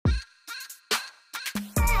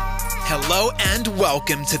Hello and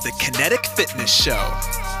welcome to the Kinetic Fitness Show,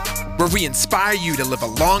 where we inspire you to live a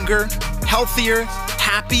longer, healthier,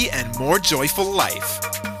 happy, and more joyful life.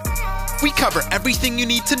 We cover everything you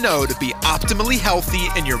need to know to be optimally healthy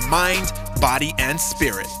in your mind, body, and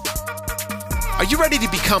spirit. Are you ready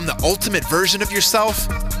to become the ultimate version of yourself?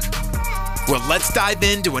 Well, let's dive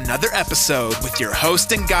into another episode with your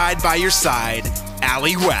host and guide by your side,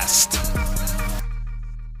 Allie West.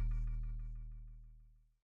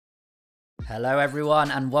 Hello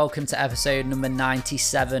everyone and welcome to episode number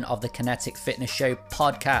 97 of the Kinetic Fitness Show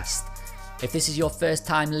podcast. If this is your first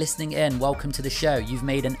time listening in, welcome to the show. You've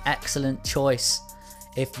made an excellent choice.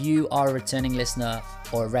 If you are a returning listener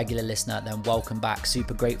or a regular listener, then welcome back.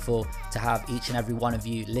 Super grateful to have each and every one of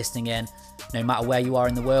you listening in. No matter where you are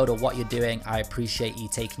in the world or what you're doing, I appreciate you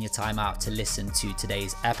taking your time out to listen to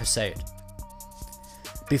today's episode.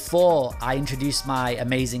 Before I introduce my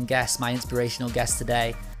amazing guest, my inspirational guest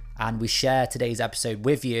today, and we share today's episode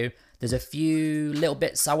with you, there's a few little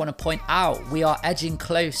bits I want to point out. We are edging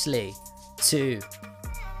closely to...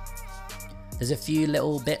 There's a few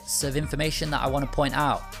little bits of information that I want to point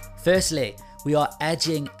out. Firstly, we are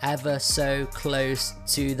edging ever so close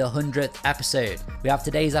to the 100th episode. We have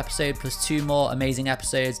today's episode plus 2 more amazing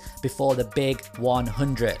episodes before the big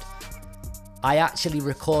 100. I actually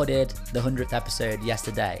recorded the 100th episode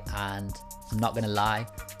yesterday, and I'm not going to lie,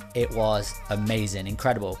 it was amazing,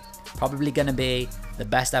 incredible. Probably going to be the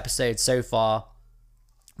best episode so far,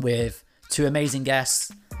 with 2 amazing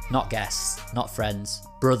guests, not friends,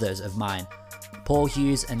 brothers of mine, Paul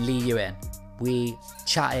Hughes and Lee Ewan. We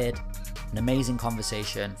chatted an amazing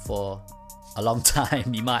conversation for a long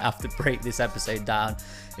time. You might have to break this episode down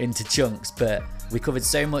into chunks, but we covered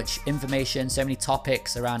so much information, so many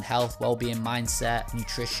topics around health, well-being, mindset,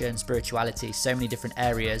 nutrition, spirituality, so many different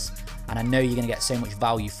areas, and I know you're going to get so much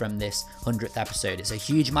value from this 100th episode. It's a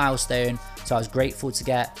huge milestone, so I was grateful to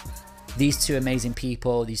get these 2 amazing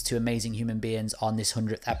people, these 2 amazing human beings on this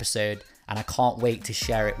 100th episode, and I can't wait to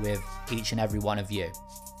share it with each and every one of you.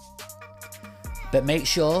 But make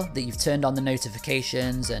sure that you've turned on the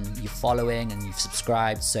notifications and you're following and you've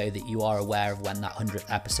subscribed so that you are aware of when that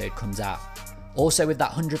 100th episode comes out. Also, with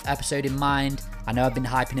that 100th episode in mind, I know I've been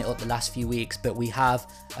hyping it up the last few weeks, but we have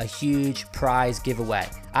a huge prize giveaway.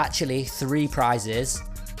 Actually, 3 prizes.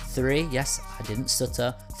 3, yes, I didn't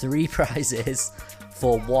stutter. 3 prizes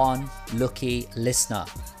for 1 lucky listener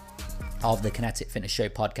of the Kinetic Fitness Show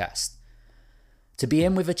podcast. To be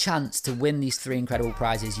in with a chance to win these 3 incredible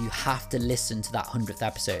prizes, you have to listen to that 100th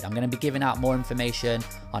episode. I'm going to be giving out more information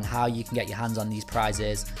on how you can get your hands on these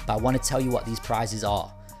prizes, but I want to tell you what these prizes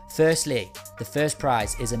are. Firstly, the first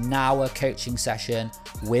prize is an hour coaching session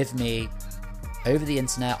with me over the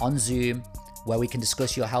internet on Zoom, where we can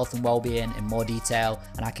discuss your health and well-being in more detail,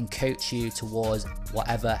 and I can coach you towards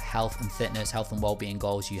whatever health and fitness, health and well-being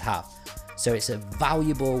goals you have. So it's a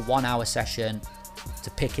valuable 1-hour session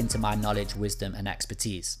to pick into my knowledge, wisdom, and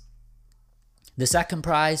expertise. The second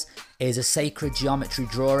prize is a sacred geometry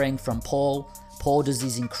drawing from Paul. Paul does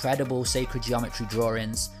these incredible sacred geometry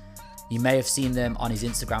drawings. You may have seen them on his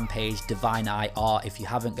Instagram page, Divine Eye Art. If you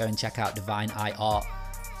haven't, go and check out Divine Eye Art.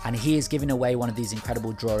 And he is giving away one of these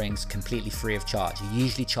incredible drawings completely free of charge. He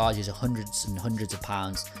usually charges hundreds and hundreds of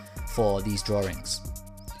pounds for these drawings.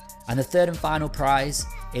 And the third and final prize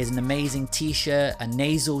is an amazing t-shirt, a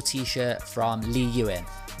nasal t-shirt from Lee Ewan.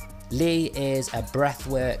 Lee is a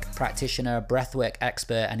breathwork practitioner, a breathwork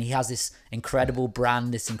expert, and he has this incredible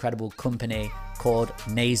brand, this incredible company called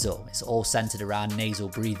Nasal. It's all centered around nasal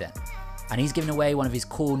breathing. And he's giving away one of his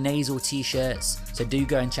cool nasal t-shirts. So do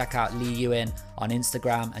go and check out Lee Ewan on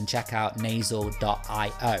Instagram and check out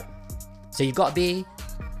nasal.io. So you've got to be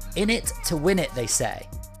in it to win it, they say.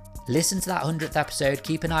 Listen to that 100th episode,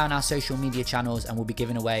 keep an eye on our social media channels, and we'll be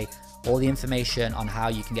giving away all the information on how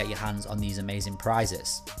you can get your hands on these amazing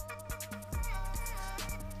prizes.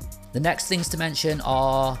 The next things to mention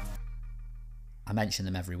are, I mention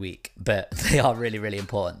them every week, but they are really, really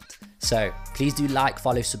important. So please do like,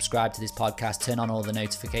 follow, subscribe to this podcast, turn on all the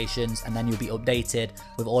notifications, and then you'll be updated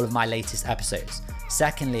with all of my latest episodes.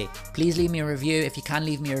 Secondly, please leave me a review. If you can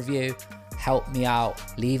leave me a review, help me out,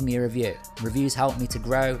 leave me a review. Reviews help me to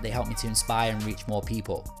grow, they help me to inspire and reach more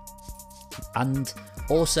people. And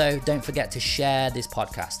also, don't forget to share this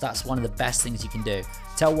podcast. That's one of the best things you can do.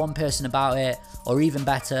 Tell one person about it, or even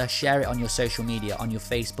better, share it on your social media, on your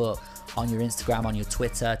Facebook, on your Instagram, on your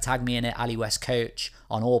Twitter. Tag me in it, Ali West Coach,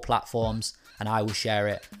 on all platforms, and I will share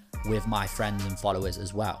it with my friends and followers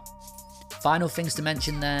as well. Final things to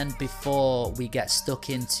mention then, before we get stuck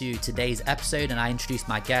into today's episode and I introduce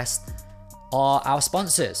my guest, are our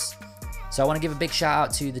sponsors. So I want to give a big shout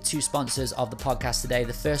out to the two sponsors of the podcast today.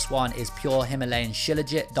 The first one is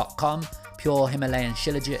purehimalayanshilajit.com,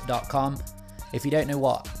 purehimalayanshilajit.com. If you don't know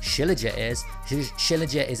what shilajit is,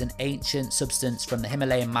 shilajit is an ancient substance from the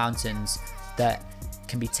Himalayan mountains that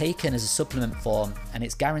can be taken as a supplement form, and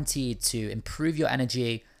it's guaranteed to improve your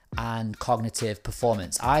energy and cognitive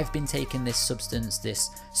performance. I've been taking this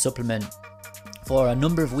supplement for a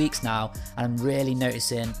number of weeks now, and I'm really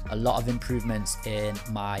noticing a lot of improvements in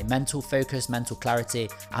my mental focus, mental clarity,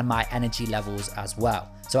 and my energy levels as well.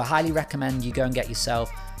 So I highly recommend you go and get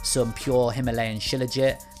yourself some pure Himalayan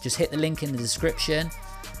shilajit. Just hit the link in the description,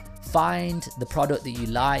 find the product that you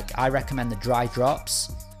like. I recommend the dry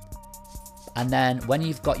drops, and then when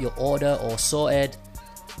you've got your order all sorted,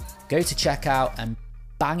 go to checkout and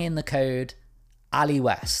bang in the code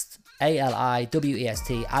AliWest,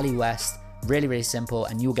 AliWest, AliWest. Really, really simple,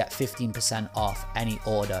 and you'll get 15% off any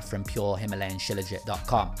order from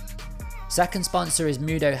purehimalayanshilajit.com. Second sponsor is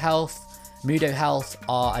Mudo Health. Mudo Health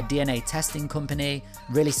are a DNA testing company.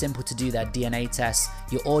 Really simple to do their DNA tests.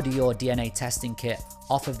 You order your DNA testing kit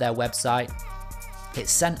off of their website.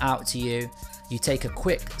 It's sent out to you. You take a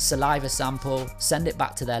quick saliva sample, send it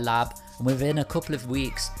back to their lab, and within a couple of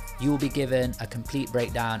weeks, you will be given a complete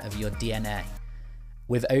breakdown of your DNA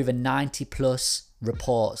with over 90 plus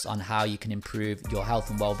reports on how you can improve your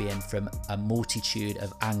health and well-being from a multitude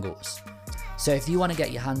of angles. So if you want to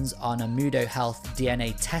get your hands on a Mudo Health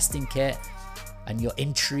DNA testing kit and you're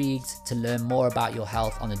intrigued to learn more about your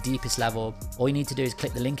health on the deepest level, all you need to do is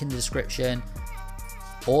click the link in the description,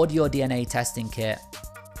 order your DNA testing kit,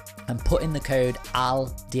 and put in the code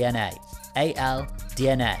ALDNA,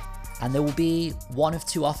 ALDNA, and there will be one of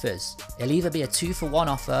two offers. It'll either be a 2-for-1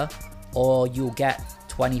 offer, or you'll get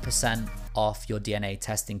 20% off your DNA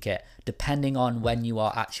testing kit, depending on when you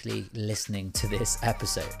are actually listening to this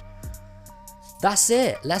episode. That's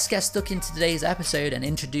it. Let's get stuck into today's episode and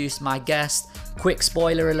introduce my guest. Quick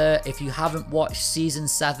spoiler alert, if you haven't watched season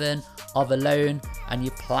 7 of Alone and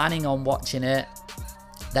you're planning on watching it,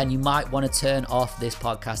 then you might want to turn off this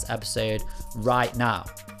podcast episode right now.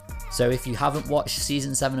 So if you haven't watched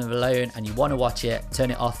season 7 of Alone and you want to watch it, turn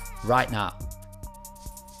it off right now.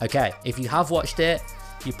 Okay, if you have watched it,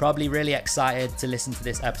 you're probably really excited to listen to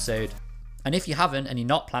this episode. And if you haven't and you're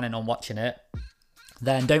not planning on watching it,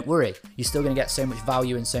 then don't worry. You're still going to get so much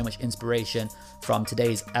value and so much inspiration from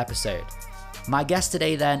today's episode. My guest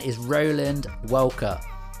today then is Roland Welker.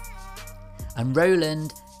 And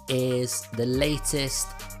Roland is the latest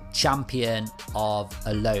champion of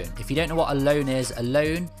Alone. If you don't know what Alone is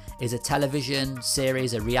a television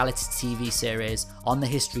series, a reality TV series on the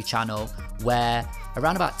History Channel where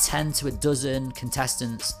around about 10 to a dozen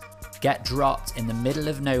contestants get dropped in the middle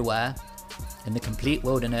of nowhere in the complete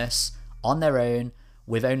wilderness on their own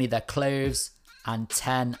with only their clothes and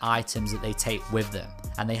 10 items that they take with them.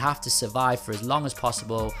 And they have to survive for as long as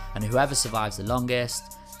possible, and whoever survives the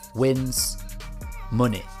longest wins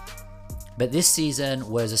money. But this season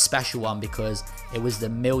was a special one because it was the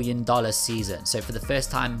 $1 million season. So for the first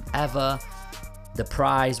time ever, the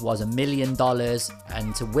prize was $1 million,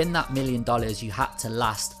 and to win that $1 million, you had to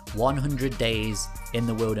last 100 days in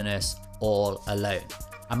the wilderness all alone.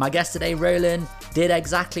 And my guest today, Roland, did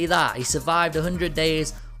exactly that. He survived 100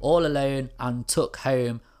 days all alone and took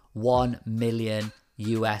home $1 million.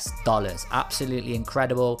 Absolutely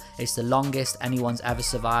incredible. It's the longest anyone's ever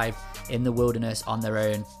survived in the wilderness on their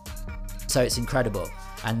own. So it's incredible.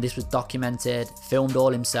 And this was documented, filmed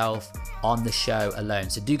all himself on the show Alone.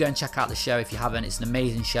 So do go and check out the show if you haven't. It's an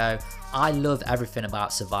amazing show. I love everything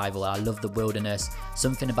about survival. I love the wilderness.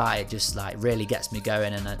 Something about it just like really gets me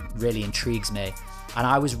going, and it really intrigues me. And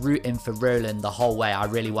I was rooting for Roland the whole way. I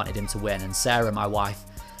really wanted him to win. And Sarah, my wife,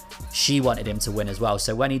 she wanted him to win as well.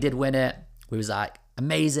 So when he did win it, we was like,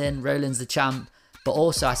 amazing, Roland's the champ. But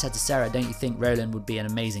also I said to Sarah, don't you think Roland would be an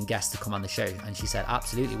amazing guest to come on the show? And she said,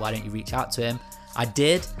 absolutely, why don't you reach out to him? I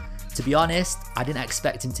did. To be honest, I didn't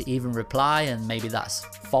expect him to even reply, and maybe that's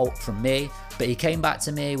fault from me. But he came back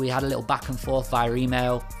to me. We had a little back and forth via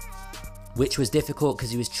email, which was difficult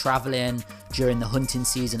because he was traveling during the hunting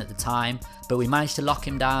season at the time. But we managed to lock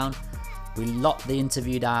him down. We locked the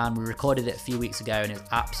interview down. We recorded it a few weeks ago, and it was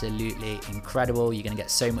absolutely incredible. You're going to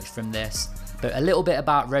get so much from this. But a little bit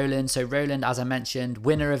about Roland. So Roland, as I mentioned,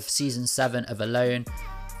 winner of season 7 of Alone.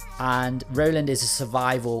 And Roland is a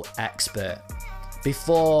survival expert.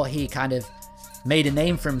 Before he kind of made a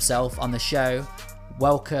name for himself on the show,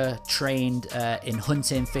 Welker trained in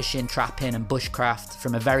hunting, fishing, trapping and bushcraft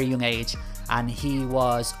from a very young age. And he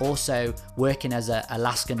was also working as an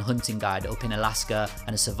Alaskan hunting guide up in Alaska,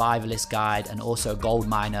 and a survivalist guide, and also a gold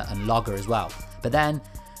miner and logger as well. But then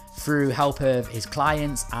through help of his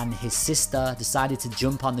clients and his sister, decided to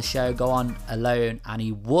jump on the show, go on alone, and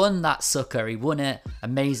he won that sucker. He won it.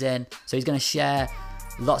 Amazing. So he's going to share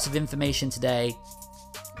lots of information today,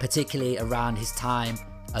 particularly around his time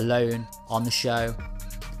alone on the show.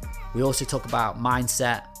 We also talk about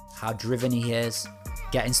mindset, how driven he is,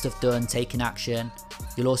 getting stuff done, taking action.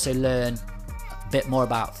 You'll also learn a bit more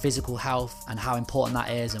about physical health and how important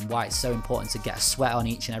that is and why it's so important to get a sweat on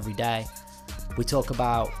each and every day. We talk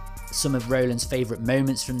about some of Roland's favourite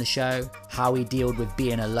moments from the show, how he dealt with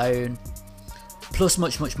being alone, plus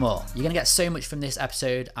much, much more. You're going to get so much from this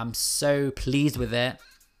episode. I'm so pleased with it,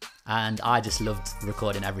 and I just loved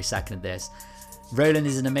recording every second of this. Roland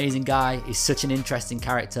is an amazing guy. He's such an interesting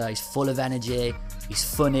character. He's full of energy. He's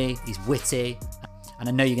funny. He's witty. And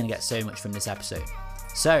I know you're going to get so much from this episode.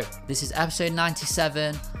 So this is episode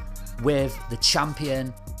 97 with the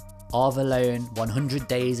champion of alone, 100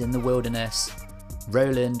 days in the wilderness,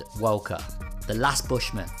 Roland Welker, the last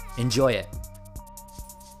bushman. Enjoy it.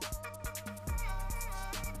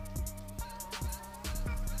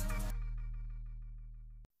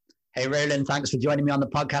 Hey Roland, thanks for joining me on the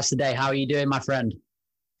podcast today. How are you doing, my friend?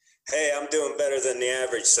 Hey, I'm doing better than the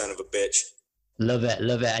average son of a bitch. Love it,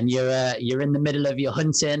 love it. And you're in the middle of your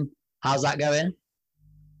hunting. How's that going?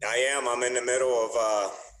 I am. I'm in the middle of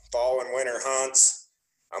fall and winter hunts.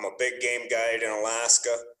 I'm a big game guide in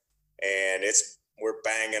Alaska, and we're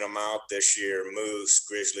banging them out this year. Moose,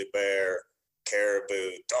 grizzly bear,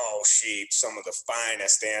 caribou, Dall sheep, some of the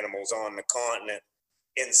finest animals on the continent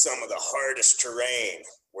in some of the hardest terrain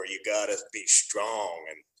where you gotta be strong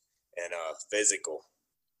and physical.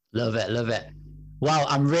 Love it, love it. Well,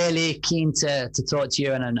 I'm really keen to talk to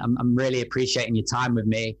you, and I'm really appreciating your time with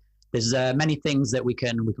me. There's many things that we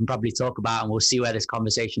can probably talk about, and we'll see where this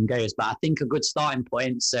conversation goes. But I think a good starting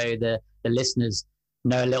point, so the listeners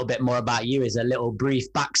know a little bit more about you, is a little brief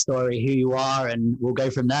backstory, who you are, and we'll go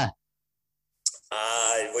from there.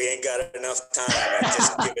 We ain't got enough time.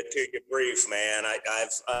 Just give it to you brief, man.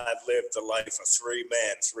 I've lived the life of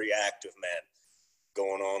three active men,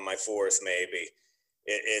 going on my fourth maybe.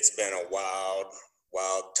 It's been a wild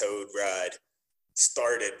toad ride.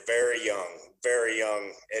 Started very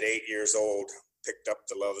young at 8 years old, picked up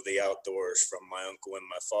the love of the outdoors from my uncle and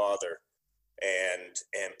my father,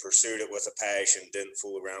 and pursued it with a passion. Didn't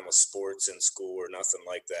fool around with sports in school or nothing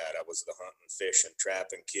like that. I was the hunting, fishing,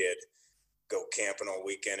 trapping kid. Go camping all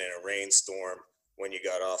weekend in a rainstorm. When you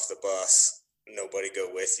got off the bus, nobody go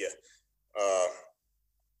with you.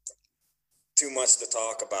 Too much to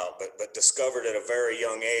talk about, but discovered at a very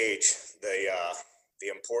young age the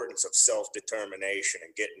importance of self-determination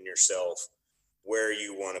and getting yourself where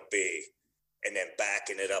you want to be, and then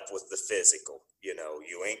backing it up with the physical. You know,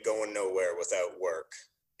 you ain't going nowhere without work.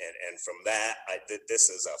 And from that, this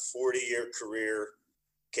is a 40-year career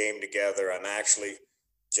came together. I'm actually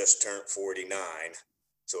just turned 49.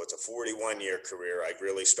 So it's a 41-year career. I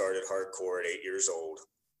really started hardcore at 8 years old.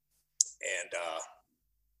 And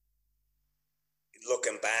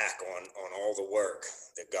looking back on all the work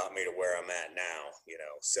that got me to where I'm at now, you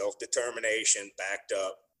know, self-determination backed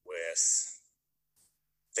up with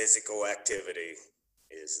physical activity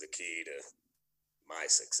is the key to my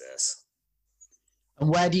success. And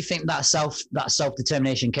where do you think that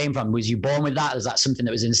self-determination came from? Was you born with that? Was that something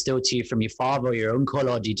that was instilled to you from your father or your uncle,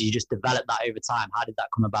 or did you just develop that over time? How did that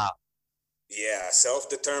come about? Yeah,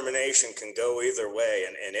 self-determination can go either way,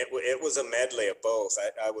 and it was a medley of both.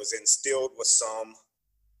 I was instilled with some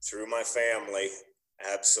through my family,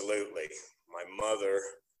 absolutely. My mother,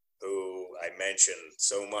 who I mentioned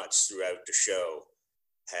so much throughout the show,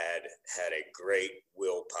 had a great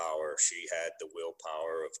willpower. She had the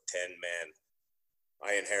willpower of 10 men.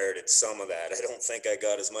 I inherited some of that. I don't think I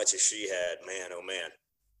got as much as she had, man, oh man.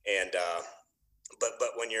 And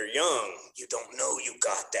but when you're young, you don't know you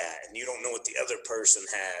got that, and you don't know what the other person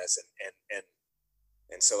has,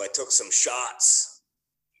 and so I took some shots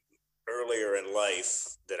earlier in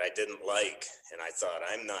life that I didn't like, and I thought,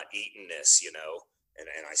 I'm not eating this, you know, and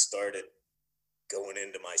I started going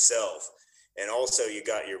into myself. And also you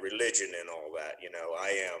got your religion and all that, you know. I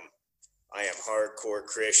am hardcore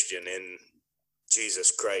Christian in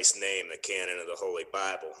Jesus Christ's name, the canon of the Holy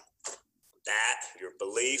Bible. That, your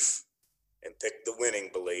belief, and pick the winning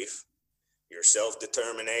belief, your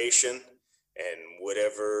self-determination, and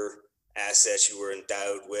whatever assets you were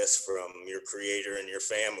endowed with from your creator and your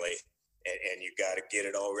family, and you got to get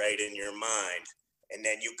it all right in your mind. And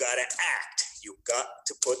then you got to act. You got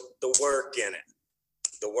to put the work in it,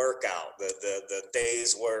 the workout, the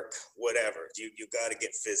day's work, whatever. You got to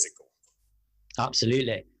get physical.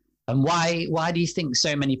 Absolutely. And why do you think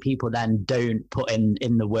so many people then don't put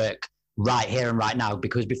in the work right here and right now?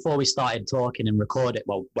 Because before we started talking and recording,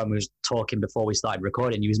 well, when we was talking before we started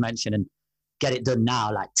recording, you was mentioning get it done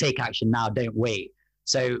now, like take action now, don't wait.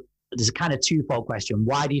 So there's a kind of twofold question.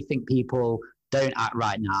 Why do you think people don't act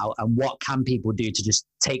right now? And what can people do to just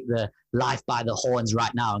take the life by the horns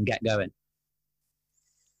right now and get going?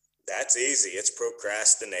 That's easy. It's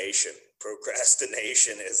procrastination.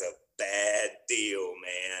 Procrastination is a bad deal,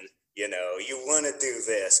 man. You know, you want to do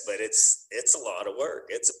this, but it's a lot of work.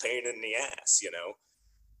 It's a pain in the ass, you know.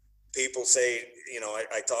 People say, you know,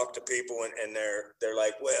 I talk to people and they're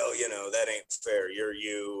like, well, you know, that ain't fair. You're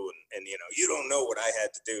you. And, you know, you don't know what I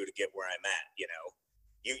had to do to get where I'm at, you know.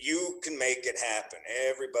 You can make it happen.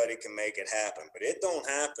 Everybody can make it happen, but it don't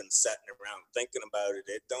happen sitting around thinking about it.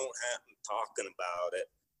 It don't happen talking about it.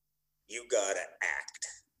 You got to act.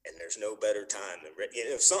 And there's no better time than,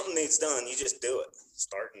 if something needs done, you just do it,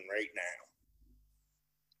 starting right now.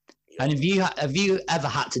 And have you ever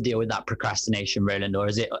had to deal with that procrastination, Roland, or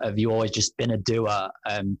have you always just been a doer?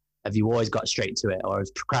 Have you always got straight to it, or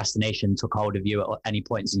has procrastination took hold of you at any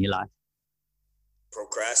points in your life?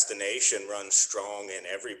 Procrastination runs strong in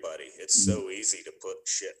everybody. It's so easy to put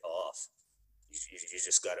shit off. You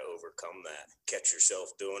just got to overcome that. Catch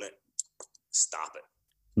yourself doing it. Stop it.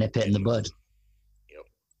 Nip it in the bud. Yep.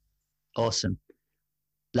 Awesome.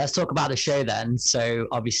 Let's talk about the show then. So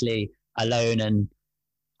obviously Alone and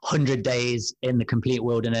 100 Days in the Complete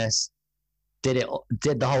Wilderness, did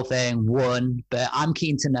the whole thing, won. But I'm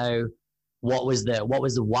keen to know what was the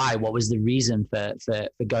why, what was the reason for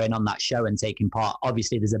going on that show and taking part.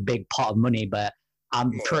 Obviously there's a big pot of money, but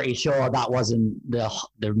I'm pretty sure that wasn't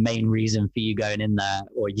the main reason for you going in there,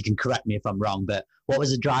 or you can correct me if I'm wrong, but what was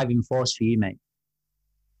the driving force for you, mate?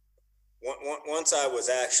 Once I was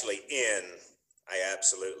actually in, I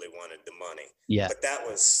absolutely wanted the money. Yeah. But that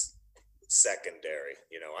was secondary.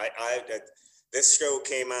 You know, this show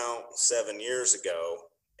came out 7 years ago,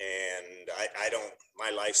 and I don't,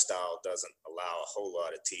 my lifestyle doesn't allow a whole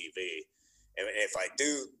lot of TV. And if I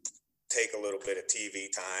do take a little bit of TV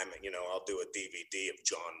time, you know, I'll do a DVD of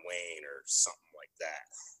John Wayne or something like that.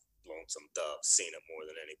 Lonesome Dove, seen it more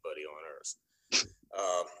than anybody on earth.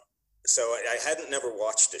 So I hadn't never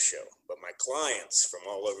watched the show, but my clients from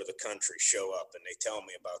all over the country show up and they tell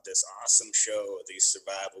me about this awesome show of these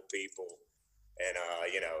survival people. And,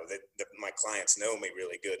 you know, my clients know me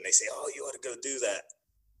really good, and they say, oh, you ought to go do that.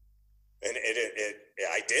 And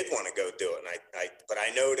I did want to go do it. And but I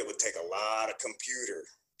know it would take a lot of computer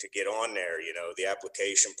to get on there, you know, the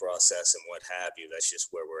application process and what have you. That's just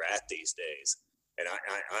where we're at these days. And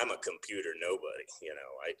I'm a computer nobody, you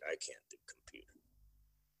know, I can't do computer.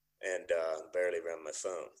 And barely run my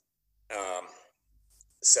phone.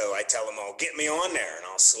 So I tell them all, get me on there and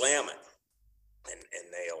I'll slam it.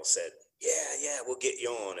 And they all said, yeah, we'll get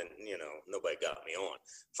you on. And, you know, nobody got me on.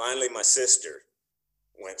 Finally, my sister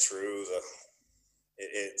went through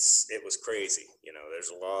it was crazy. You know, there's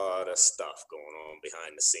a lot of stuff going on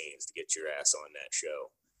behind the scenes to get your ass on that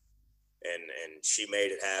show. And she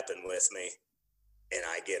made it happen with me, and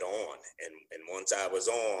I get on. And once I was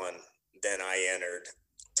on, then I entered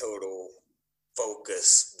total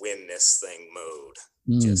focus, win this thing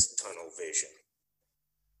mode, just tunnel vision.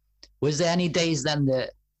 Was there any days then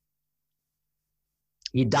that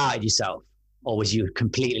you doubted yourself, or was you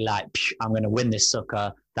completely like, I'm going to win this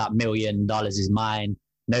sucker, that $1 million is mine,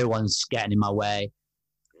 no one's getting in my way?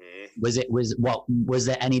 Was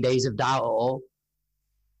there any days of doubt at all?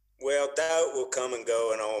 Well, doubt will come and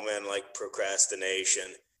go in all men, like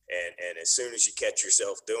procrastination. And as soon as you catch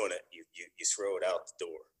yourself doing it, you throw it out the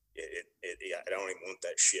door. I don't even want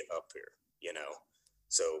that shit up here, you know?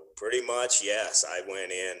 So pretty much, yes, I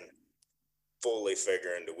went in fully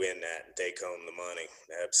figuring to win that and take home the money.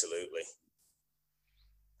 Absolutely.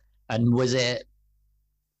 And was it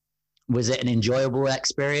an enjoyable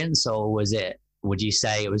experience, or would you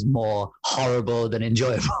say it was more horrible than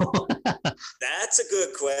enjoyable? That's a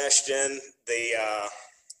good question.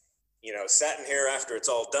 You know, sitting here after it's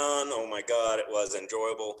all done, oh my God, it was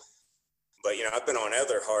enjoyable. But, you know, I've been on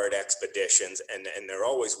other hard expeditions, and they're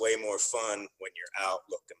always way more fun when you're out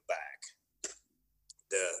looking back.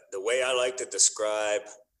 The way I like to describe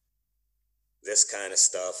this kind of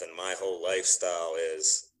stuff and my whole lifestyle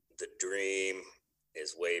is the dream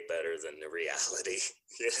is way better than the reality.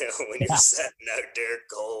 You know, when you're sitting out there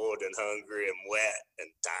cold and hungry and wet and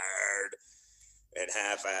tired and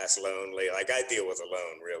half-ass lonely. Like, I deal with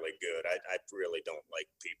alone really good. I really don't like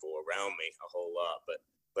people around me a whole lot, but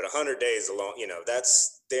 100 days alone, you know,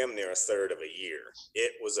 that's damn near a third of a year.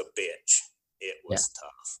 It was a bitch. It was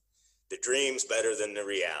tough. The dream's better than the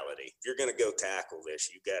reality. If you're going to go tackle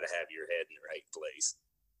this, you got to have your head in the right place.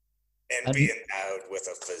 and be endowed with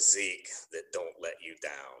a physique that don't let you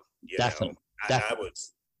down. Definitely.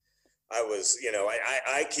 I was,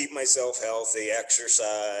 I keep myself healthy,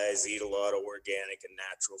 exercise, eat a lot of organic and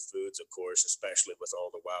natural foods, of course, especially with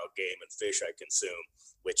all the wild game and fish I consume,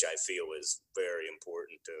 which I feel is very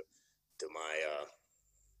important to my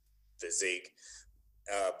physique.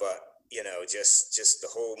 But just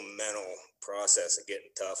the whole mental process of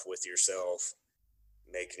getting tough with yourself,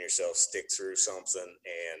 making yourself stick through something,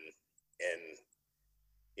 and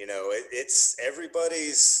it's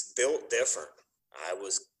everybody's built different. I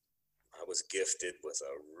was gifted with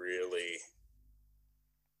a really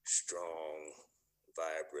strong,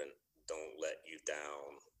 vibrant, don't let you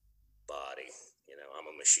down body. I'm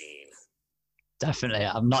a machine. Definitely.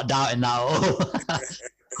 I'm not doubting that at all.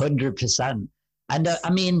 100%. And I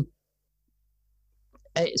mean,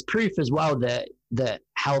 it's proof as well that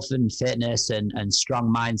health and fitness and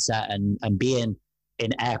strong mindset and being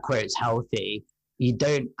in air quotes healthy, you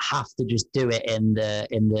don't have to just do it in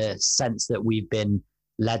the sense that we've been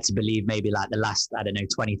led to believe, maybe like the last, I don't know,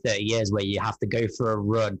 20, 30 years, where you have to go for a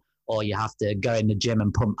run or you have to go in the gym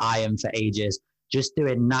and pump iron for ages. Just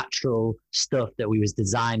doing natural stuff that we was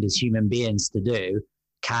designed as human beings to do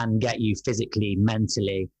can get you physically,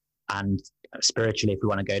 mentally, and spiritually, if we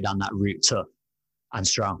want to go down that route, tough and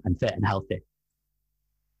strong and fit and healthy.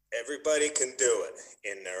 Everybody can do it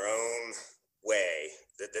in their own way.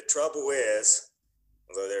 The trouble is,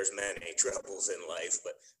 although there's many troubles in life,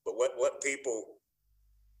 but what people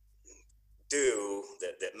do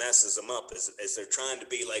that messes them up is they're trying to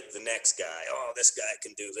be like the next guy. Oh, this guy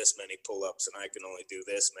can do this many pull-ups and I can only do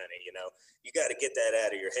this many. You got to get that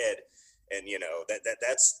out of your head. And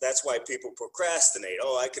that's why people procrastinate.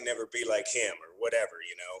 Oh, I can never be like him or whatever.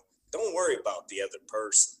 Don't worry about the other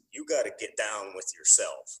person. You got to get down with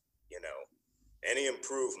yourself. Any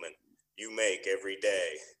improvement you make every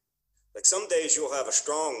day. Like some days you'll have a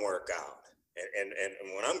strong workout.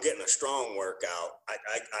 And when I'm getting a strong workout,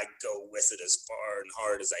 I go with it as far and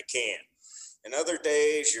hard as I can. And other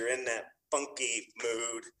days you're in that funky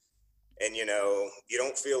mood and, you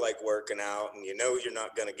don't feel like working out and you're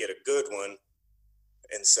not going to get a good one.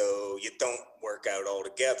 And so you don't work out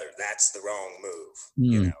altogether. That's the wrong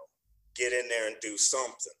move. Get in there and do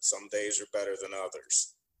something. Some days are better than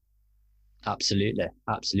others. Absolutely.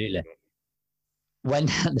 When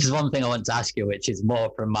there's one thing I want to ask you, which is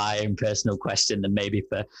more from my own personal question than maybe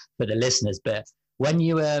for the listeners, but when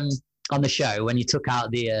you on the show, when you took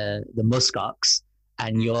out the muskox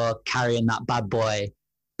and you're carrying that bad boy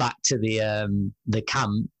back to the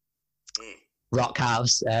camp rock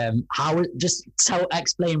house,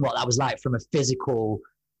 explain what that was like from a physical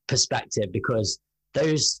perspective, because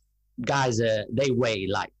those guys they weigh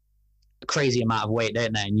like a crazy amount of weight,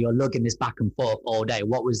 don't they? And you're lugging this back and forth all day.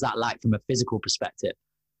 What was that like from a physical perspective?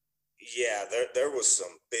 Yeah, there was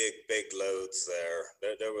some big loads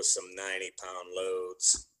there. There was some 90-pound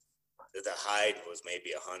loads. The hide was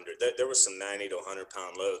maybe 100. There was some 90 to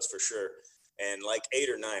 100-pound loads for sure, and like 8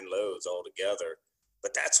 or 9 loads altogether.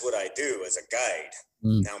 But that's what I do as a guide.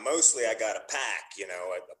 Now, mostly I got a pack,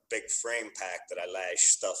 a big frame pack that I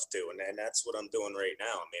lash stuff to, and that's what I'm doing right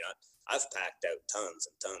now. I mean, I've packed out tons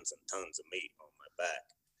and tons and tons of meat on my back.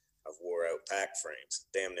 I've wore out pack frames.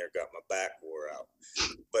 Damn near got my back wore out.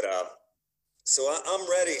 But so I'm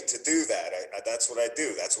ready to do that. That's what I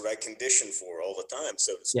do. That's what I condition for all the time,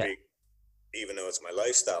 so to speak, even though it's my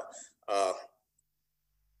lifestyle.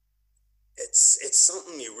 It's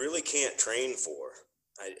something you really can't train for.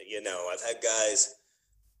 I've had guys,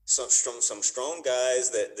 some strong guys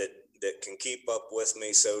that can keep up with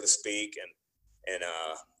me, so to speak, and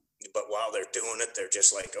but while they're doing it, they're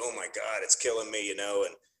just like, oh my God, it's killing me,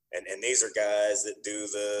 and these are guys that do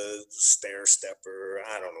the stair stepper.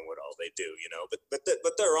 I don't know what all they do,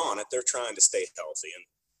 but they're on it. They're trying to stay healthy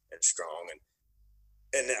and strong.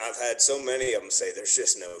 And I've had so many of them say there's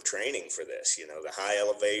just no training for this, the high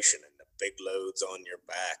elevation and the big loads on your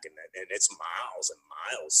back. And it's miles and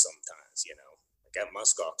miles sometimes, Like that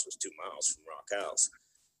muskox was 2 miles from Rock House.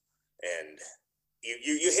 And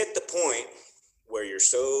you hit the point where you're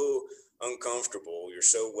so uncomfortable, you're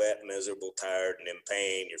so wet, miserable, tired, and in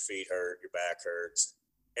pain, your feet hurt, your back hurts,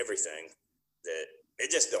 everything, that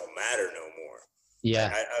it just don't matter no more.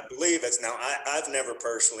 Yeah. I believe it's now, I've never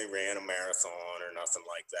personally ran a marathon or nothing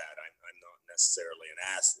like that. I'm not necessarily an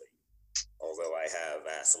athlete, although I have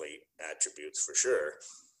athlete attributes for sure.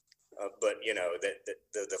 But,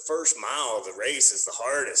 the first mile of the race is the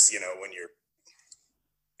hardest, when you're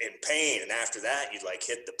in pain. And after that, you like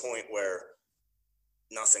hit the point where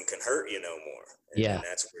nothing can hurt you no more. And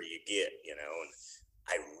that's where you get, and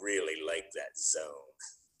I really like that zone,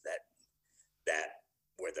 that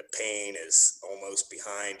where the pain is almost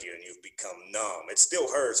behind you and you've become numb. It still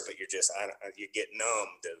hurts, but you get numb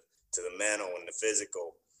to the mental and the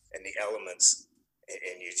physical and the elements.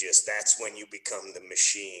 And that's when you become the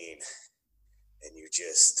machine, and you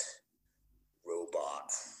just robot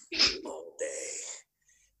all day.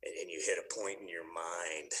 And you hit a point in your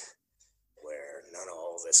mind where none of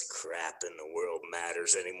all this crap in the world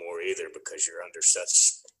matters anymore either, because you're under such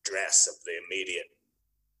stress of the immediate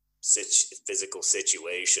physical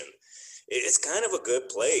situation. It's kind of a good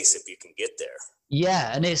place if you can get there.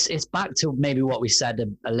 Yeah, and it's back to maybe what we said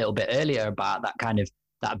a little bit earlier about that kind of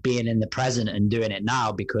that being in the present and doing it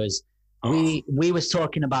now, because we was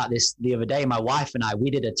talking about this the other day. My wife and I,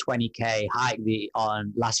 we did a 20K hike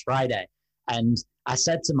on last Friday, and I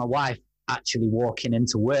said to my wife, actually walking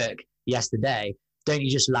into work yesterday, don't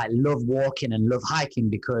you just like love walking and love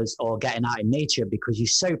hiking or getting out in nature, because you're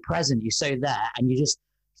so present, you're so there, and you're just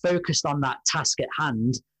focused on that task at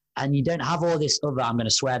hand, and you don't have all this other, I'm going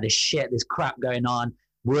to swear, this crap going on,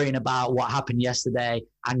 worrying about what happened yesterday,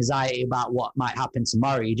 anxiety about what might happen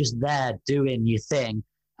tomorrow. You're just there doing your thing,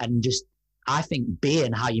 and just, I think,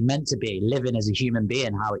 being how you're meant to be, living as a human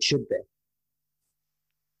being, how it should be.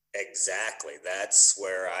 Exactly. That's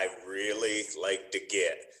where I really like to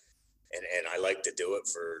get. And I like to do it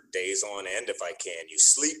for days on end if I can. You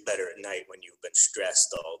sleep better at night when you've been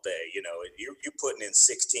stressed all day. You know, you're putting in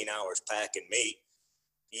 16 hours packing meat.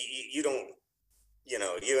 You don't,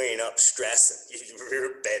 you ain't up stressing.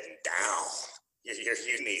 You're bedding down.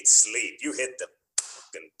 You need sleep. You hit the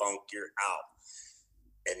fucking bunk, you're out.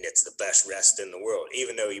 And it's the best rest in the world,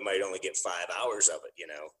 even though you might only get 5 hours of it,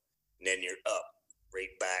 and then you're up,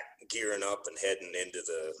 right back, gearing up and heading into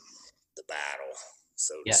the battle,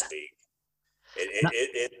 so to speak.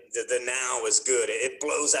 The now is good. It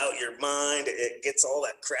blows out your mind. It gets all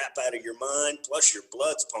that crap out of your mind. Plus your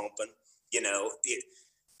blood's pumping.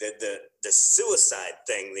 The suicide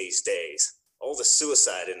thing these days, all the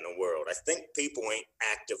suicide in the world. I think people ain't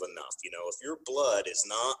active enough. If your blood is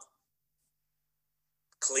not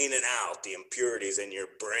cleaning out the impurities in your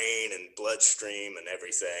brain and bloodstream and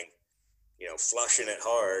everything, flushing it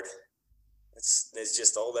hard, there's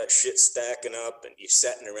just all that shit stacking up, and you're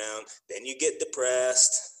sitting around, then you get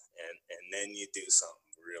depressed, and then you do something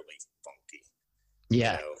really funky.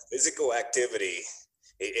 Yeah. Physical activity.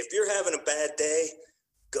 If you're having a bad day,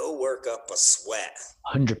 go work up a sweat.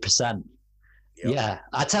 100%. Yep. Yeah.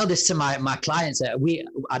 I tell this to my clients.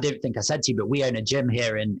 I don't think I said to you, but we own a gym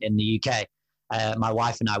here in the UK. My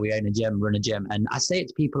wife and I, we run a gym. And I say it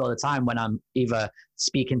to people all the time when I'm either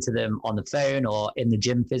speaking to them on the phone or in the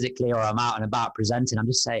gym physically, or I'm out and about presenting. I'm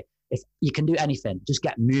just saying, if you can do anything, just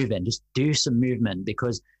get moving, just do some movement,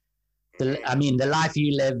 because the life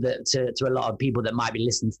you live, that to a lot of people that might be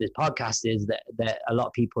listening to this podcast, is that a lot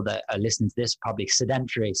of people that are listening to this probably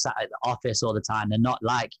sedentary, sat at the office all the time. They're not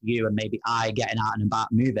like you and maybe I, getting out and about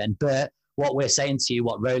moving. But what we're saying to you,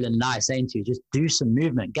 what Roland and I are saying to you, just do some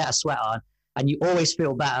movement, get a sweat on, and you always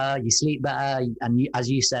feel better, you sleep better, and as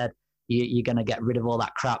you said, you're going to get rid of all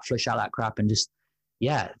that crap, flush out that crap, and just,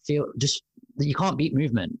 you can't beat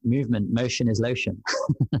movement. Motion is lotion.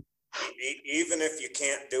 Even if you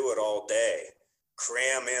can't do it all day,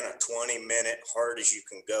 cram in a 20-minute, hard as you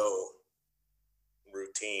can go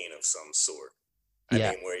routine of some sort. I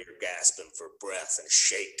mean, where you're gasping for breath and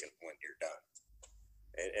shaking when you're done.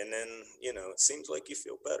 And then, it seems like you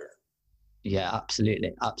feel better. Yeah,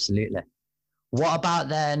 absolutely. What about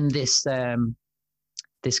then this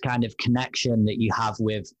kind of connection that you have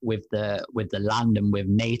with the land and with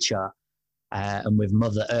nature and with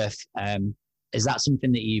Mother Earth? Is that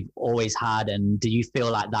something that you've always had, and do you feel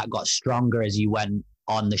like that got stronger as you went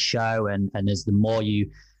on the show, and as the more you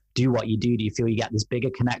do what you do you feel you get this bigger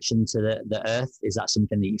connection to the earth? Is that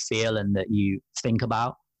something that you feel and that you think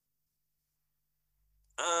about?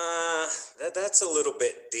 That's a little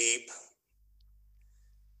bit deep.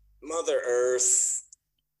 Mother Earth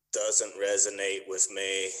doesn't resonate with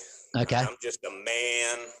me. Okay. I'm just a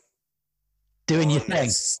man doing your thing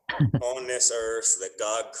on this earth that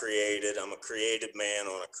God created. I'm a created man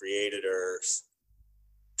on a created earth,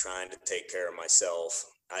 trying to take care of myself.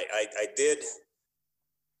 I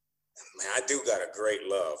do got a great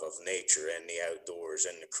love of nature and the outdoors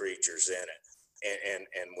and the creatures in it.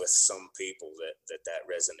 And with some people that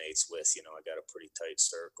resonates with, I got a pretty tight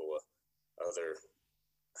circle of other.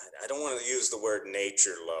 I don't want to use the word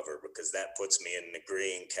nature lover, because that puts me in the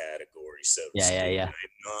green category. So yeah.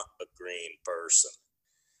 I'm not a green person.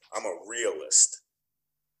 I'm a realist.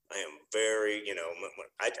 I am very,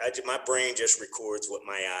 my brain just records what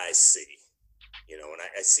my eyes see, and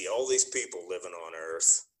I see all these people living on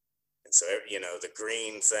Earth. And so, the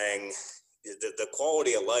green thing the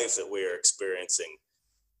quality of life that we're experiencing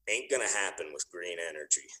ain't going to happen with green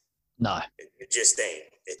energy. No. It just ain't.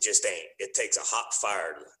 It just ain't. It takes a hot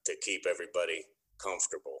fire to keep everybody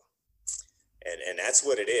comfortable. And that's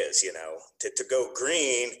what it is, you know. To go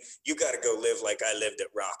green, you got to go live like I lived at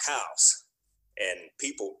Rock House. And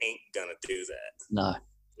people ain't going to do that. No.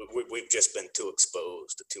 We've just been too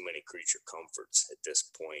exposed to too many creature comforts at this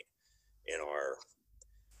point in our,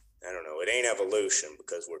 I don't know, it ain't evolution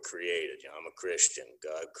because we're created. You know, I'm a Christian.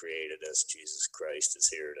 God created us. Jesus Christ is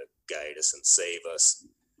here to guide us and save us.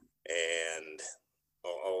 And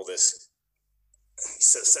all this.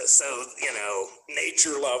 So, you know,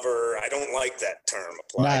 nature lover, I don't like that term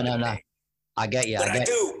applied to me. I get you. But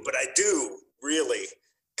I do really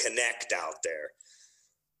connect out there.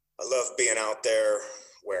 I love being out there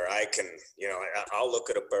where I can, you know, I'll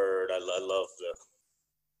look at a bird. I love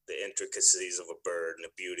the intricacies of a bird and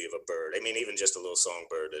the beauty of a bird. I mean, even just a little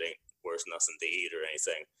songbird that ain't worth nothing to eat or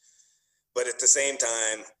anything. But at the same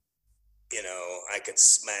time, you know, I could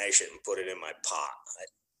smash it and put it in my pot.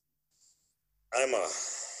 I'm a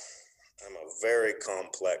very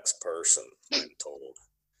complex person, I'm told.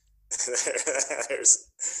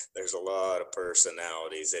 There's a lot of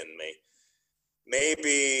personalities in me.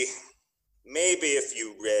 Maybe if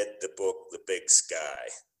you read the book The Big Sky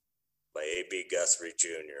by A.B. Guthrie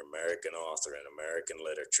Jr., American author in American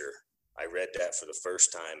literature, I read that for the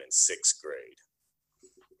first time in 6th grade.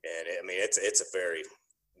 And I mean, it's a very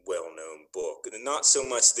well-known book. And not so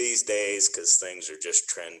much these days because things are just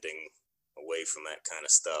trending away from that kind of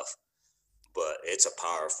stuff. But it's a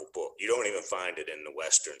powerful book. You don't even find it in the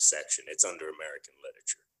Western section. It's under American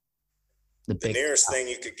literature. The nearest thing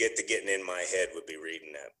you could get to getting in my head would be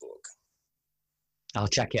reading that book. I'll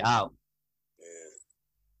check it out. Yeah.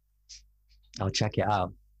 I'll check it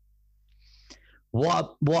out.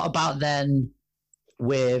 What about then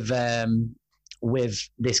with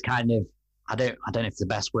this kind of, I don't know if it's the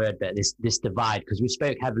best word, but this divide, because we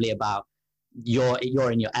spoke heavily about you're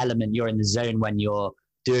in your element, you're in the zone when you're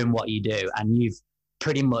doing what you do, and you've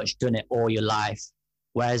pretty much done it all your life.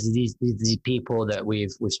 Whereas these people that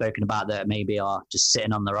we've spoken about that maybe are just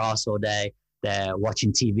sitting on their arse all day, they're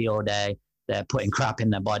watching TV all day, they're putting crap in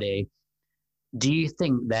their body. Do you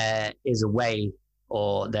think there is a way,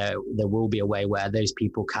 or there will be a way where those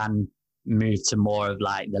people can move to more of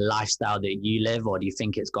like the lifestyle that you live, or do you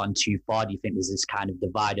think it's gone too far? Do you think there's this kind of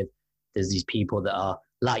divide of there's these people that are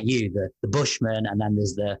like you, the bushmen, and then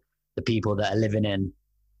there's the people that are living in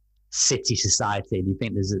city society? Do you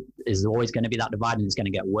think is always going to be that divide and it's going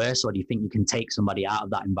to get worse, or do you think you can take somebody out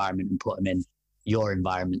of that environment and put them in your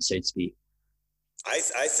environment, so to speak? I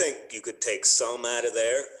think you could take some out of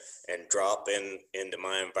there and drop into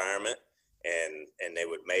my environment, and they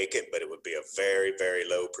would make it, but it would be a very, very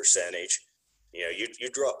low percentage. You know, you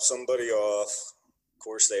drop somebody off, of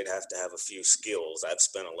course they'd have to have a few skills. I've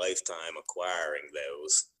spent a lifetime acquiring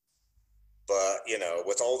those. But, you know,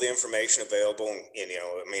 with all the information available, you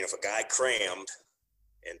know, I mean, if a guy crammed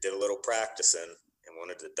and did a little practicing and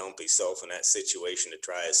wanted to dump himself in that situation to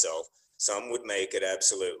try himself, some would make it,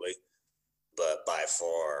 absolutely. But by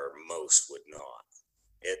far, most would not.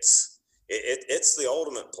 It's the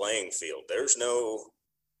ultimate playing field. There's no,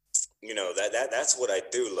 you know, that's what I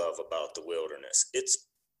do love about the wilderness. It's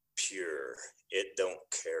pure. It don't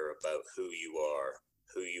care about who you are,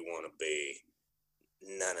 who you want to be.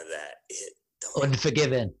 None of that. It don't.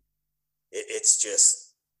 Unforgiving. It's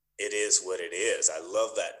just, it is what it is. I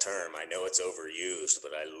love that term. I know it's overused,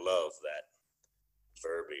 but I love that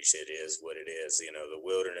verbiage. It is what it is. You know, the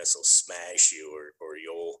wilderness will smash you, or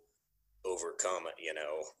you'll overcome it, you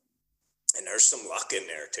know. And there's some luck in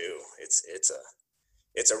there too.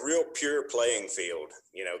 It's a real pure playing field,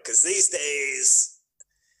 you know, because these days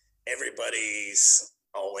everybody's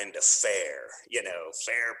all into fair, you know,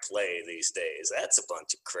 fair play these days. That's a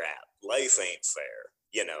bunch of crap. Life ain't fair.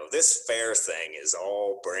 You know, this fair thing is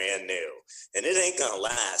all brand new, and it ain't gonna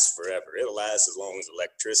last forever. It'll last as long as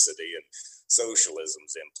electricity and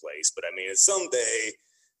socialism's in place. But I mean, someday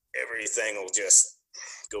everything will just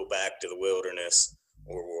go back to the wilderness,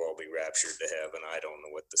 or we'll all be raptured to heaven. I don't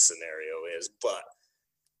know what the scenario is, but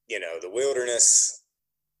you know, the wilderness,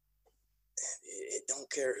 it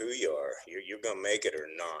don't care who you are. You're gonna make it or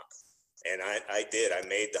not. And I did. I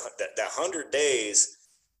made the 100 days.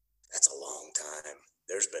 That's a long time.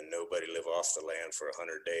 There's been nobody live off the land for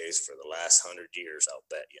 100 days for the last 100 years, I'll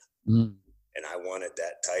bet you. Mm. And I wanted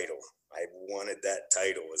that title. I wanted that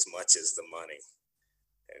title as much as the money.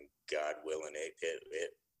 And God willing,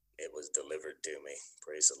 it was delivered to me.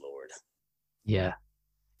 Praise the Lord. Yeah.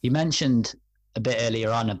 You mentioned a bit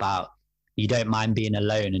earlier on about you don't mind being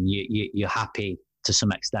alone, and you're happy to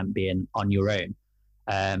some extent being on your own.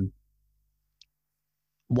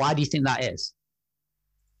 Why do you think that is?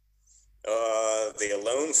 The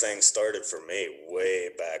alone thing started for me way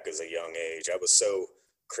back as a young age. I was so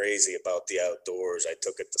crazy about the outdoors. I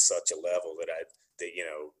took it to such a level that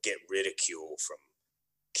get ridicule from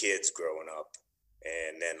kids growing up,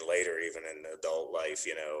 and then later, even in adult life,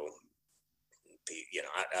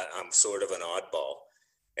 I'm sort of an oddball,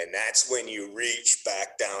 and that's when you reach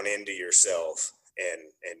back down into yourself,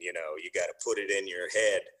 and you got to put it in your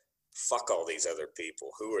head. Fuck all these other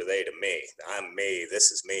people. Who are they to me? I'm me.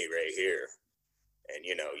 This is me right here. And,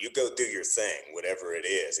 you go do your thing, whatever it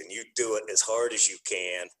is, and you do it as hard as you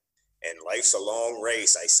can. And life's a long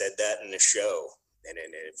race. I said that in the show. And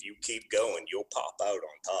if you keep going, you'll pop out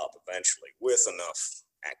on top eventually with enough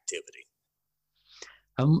activity.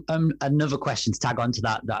 Another question to tag on to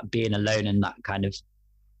that being alone and that kind of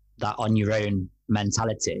that on your own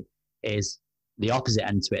mentality is the opposite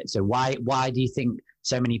end to it. So why do you think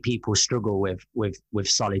so many people struggle with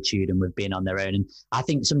solitude and with being on their own? And I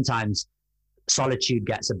think sometimes solitude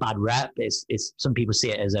gets a bad rep. It's some people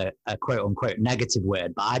see it as a quote unquote negative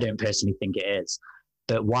word, but I don't personally think it is.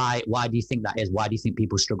 But why do you think that is? Why do you think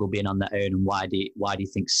people struggle being on their own, and why do you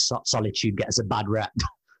think solitude gets a bad rep?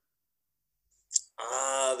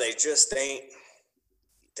 They just ain't.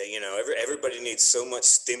 Everybody needs so much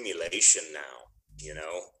stimulation now.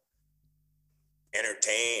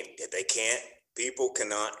 Entertain. People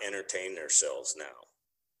cannot entertain themselves now.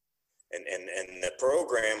 And the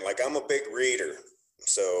program, like, I'm a big reader,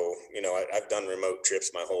 so I've done remote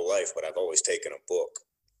trips my whole life, but I've always taken a book.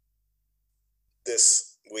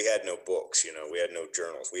 We had no books, we had no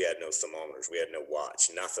journals, we had no thermometers, we had no watch,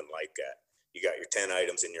 nothing like that. You got your 10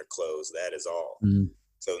 items in your clothes, that is all.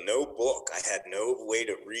 So no book. I had no way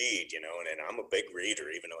to read, and I'm a big reader,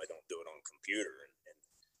 even though I don't do it on computer. And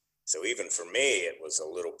so even for me, it was a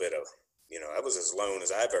little bit of, I was as lone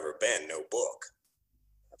as I've ever been, no book.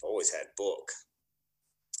 I've always had book.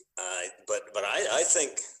 But I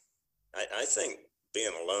think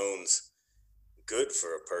being alone's good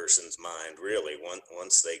for a person's mind, really,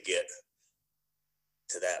 once they get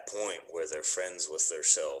to that point where they're friends with their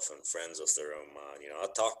self and friends with their own mind.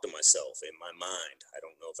 I'll talk to myself in my mind. I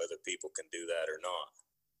don't know if other people can do that or not.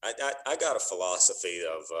 I got a philosophy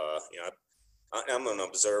of, I'm an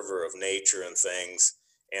observer of nature and things,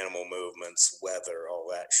 animal movements, weather, all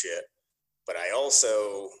that shit. But I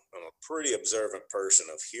also am a pretty observant person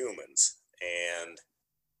of humans. And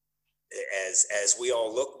as we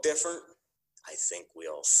all look different, I think we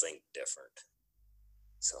all think different.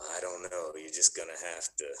 So I don't know. You're just going to have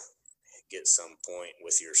to get some point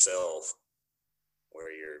with yourself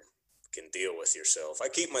where you can deal with yourself. I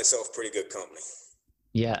keep myself pretty good company.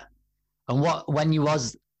 Yeah. And when you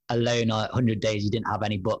was alone 100 days, you didn't have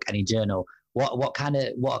any book, any journal, what kind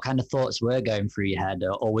of thoughts were going through your head,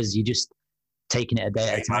 or was you just taking it a day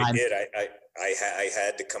at a time? I did. I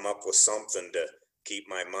had to come up with something to keep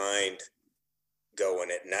my mind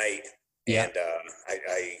going at night. Yeah. And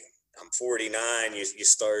I'm 49. You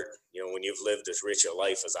start, when you've lived as rich a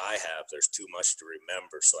life as I have, there's too much to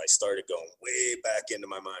remember. So I started going way back into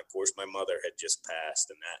my mind. Of course, my mother had just passed,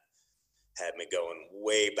 and that had me going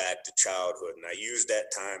way back to childhood. And I used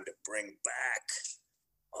that time to bring back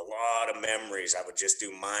a lot of memories. I would just do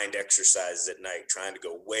mind exercises at night, trying to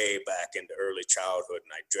go way back into early childhood.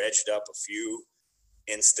 And I dredged up a few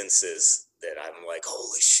instances that I'm like,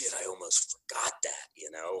 holy shit, I almost forgot that,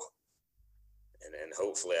 And then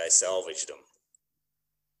hopefully I salvaged them.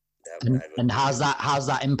 And how's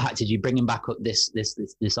that impacted you, bringing back up this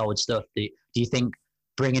old stuff? Do you think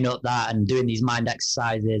bringing up that and doing these mind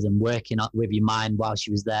exercises and working up with your mind while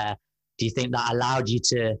she was there, do you think that allowed you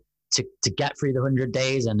to get through the 100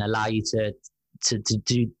 days and allow you to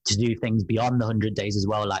do things beyond the 100 days as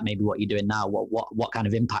well, like maybe what you're doing now? What kind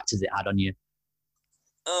of impact has it had on you?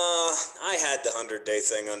 I had the 100-day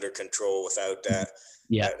thing under control without that.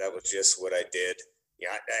 Yeah, that was just what I did.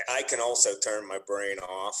 Yeah, I can also turn my brain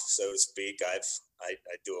off, so to speak. I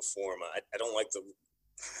do a form. I don't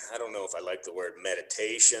know if I like the word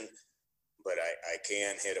meditation, but I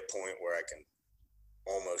can hit a point where I can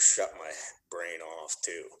almost shut my brain off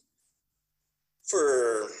too.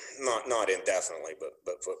 For not indefinitely,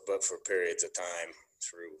 but for periods of time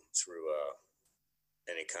through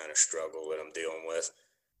any kind of struggle that I'm dealing with.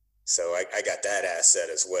 So I got that asset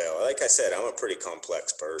as well. Like I said, I'm a pretty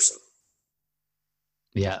complex person.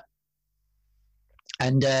 Yeah.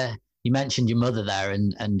 And you mentioned your mother there,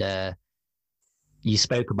 and you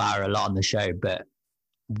spoke about her a lot on the show. But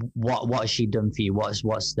what has she done for you?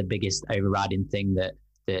 What's the biggest overriding thing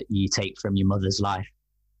that you take from your mother's life?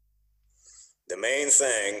 The main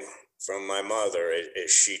thing from my mother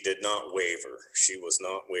is she did not waver. She was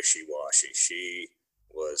not wishy-washy. She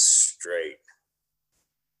was straight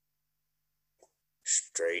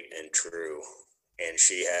and true. And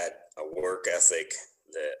she had a work ethic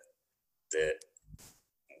that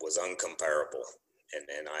was uncomparable.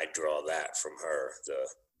 And I draw that from her.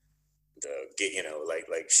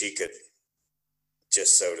 Like she could,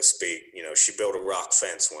 just so to speak, she built a rock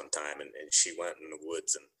fence one time, and she went in the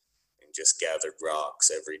woods and just gathered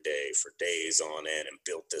rocks every day for days on end and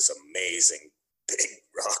built this amazing big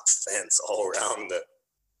rock fence all around the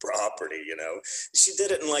property. She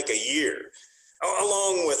did it in like a year,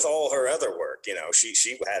 along with all her other work.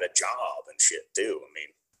 She had a job and shit too. I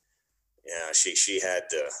mean, yeah, she had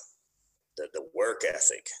the work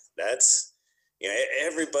ethic. That's,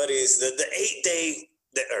 everybody's the 8 day,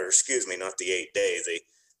 or excuse me, not the 8 day,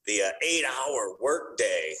 the 8 hour work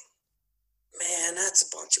day. Man, that's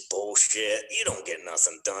a bunch of bullshit. You don't get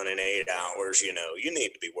nothing done in 8 hours. You need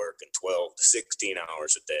to be working 12 to 16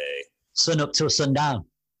 hours a day. Sun up till sundown.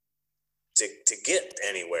 To get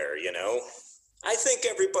anywhere, I think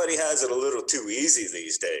everybody has it a little too easy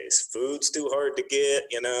these days. Food's too hard to get,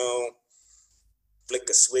 flick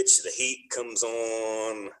a switch, the heat comes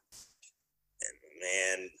on. And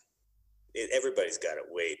man, everybody's got it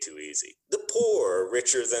way too easy. The poor are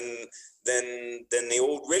richer than the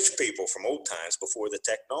old rich people from old times before the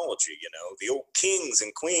technology. The old kings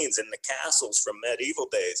and queens in the castles from medieval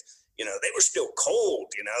days. They were still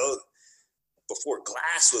cold. Before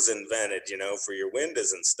glass was invented. For your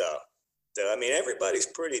windows and stuff. So I mean, everybody's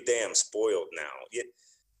pretty damn spoiled now.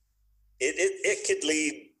 It could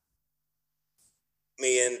lead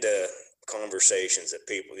me into conversations that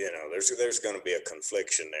people, there's going to be a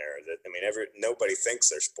confliction there. That I mean, nobody thinks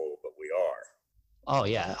they're spoiled, but we are. Oh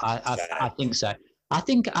yeah, I think so. I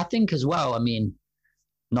think as well. I mean,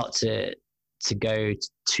 not to go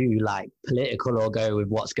too like political or go with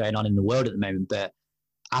what's going on in the world at the moment, but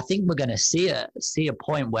I think we're going to see a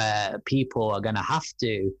point where people are going to have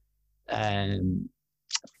to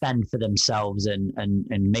fend for themselves and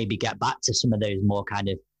maybe get back to some of those more kind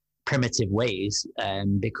of primitive ways,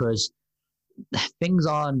 because things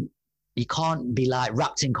aren't, you can't be like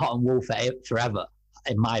wrapped in cotton wool forever,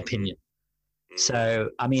 in my opinion. So,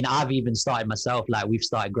 I mean, I've even started myself, like we've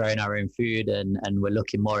started growing our own food and we're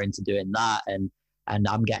looking more into doing that. And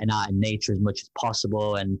I'm getting out in nature as much as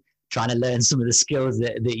possible and trying to learn some of the skills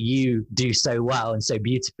that you do so well and so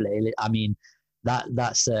beautifully. I mean,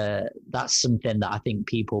 that's something that I think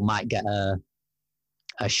people might get a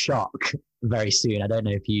shock very soon. I don't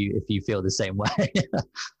know if you feel the same way.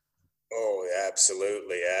 Oh,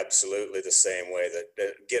 absolutely the same way.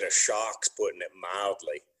 That get a shock's putting it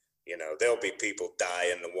mildly. There'll be people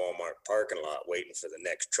die in the Walmart parking lot waiting for the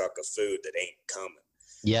next truck of food that ain't coming.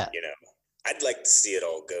 Yeah. I'd like to see it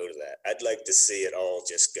all go to that. I'd like to see it all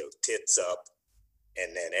just go tits up,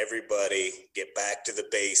 and then everybody get back to the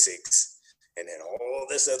basics, and then all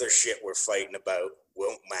this other shit we're fighting about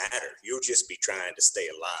won't matter. You'll just be trying to stay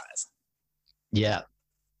alive. Yeah,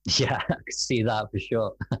 I could see that for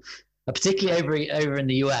sure. Particularly over in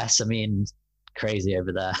the US. I mean, crazy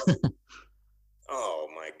over there. Oh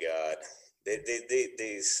my God,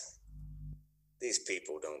 these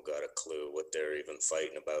people don't got a clue what they're even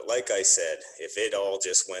fighting about. Like I said, if it all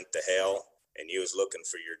just went to hell and you was looking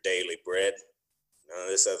for your daily bread, none of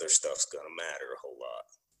this other stuff's gonna matter a whole lot.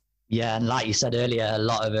 Yeah, and like you said earlier, a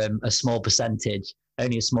lot of only a small percentage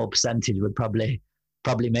would probably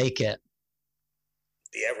make it.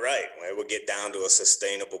 Yeah, right. Well, we'll get down to a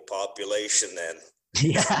sustainable population then.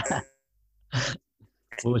 Yeah.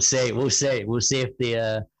 We'll see if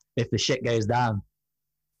the shit goes down.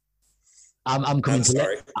 I'm coming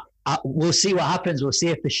to we'll see what happens. We'll see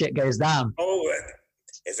if the shit goes down. Oh,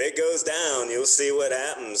 if it goes down, you'll see what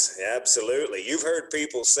happens. Absolutely. You've heard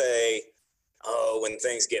people say, oh, when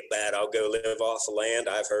things get bad, I'll go live off the land.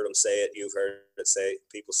 I've heard them say it. You've heard it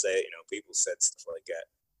people say it. People said stuff like that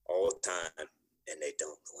all the time, and they don't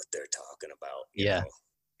know what they're talking about. You know?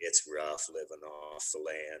 It's rough living off the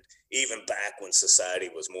land. Even back when society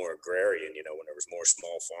was more agrarian, when there was more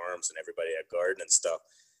small farms and everybody had garden and stuff.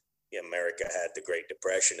 America had the Great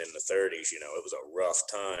Depression in the 30s. It was a rough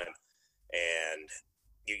time. And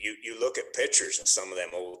you look at pictures of some of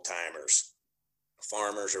them old timers,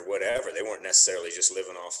 farmers or whatever. They weren't necessarily just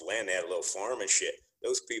living off the land. They had a little farm and shit.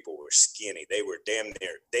 Those people were skinny. They were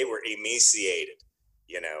they were emaciated,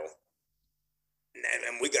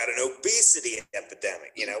 And we got an obesity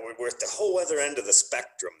epidemic. We're at the whole other end of the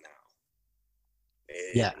spectrum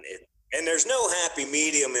now. And there's no happy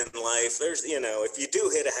medium in life. There's, if you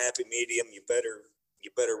do hit a happy medium, you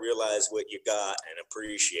better realize what you got and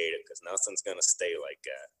appreciate it, because nothing's gonna stay like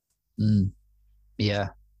that. Yeah.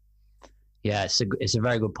 Yeah, it's a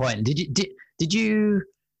very good point. Did you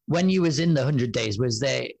when you was in the 100 days,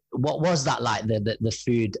 what was that like, the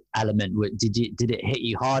food element? Did it hit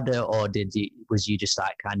you harder, or was you just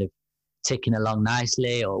like kind of ticking along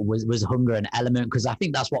nicely, or was hunger an element? Because I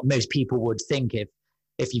think that's what most people would think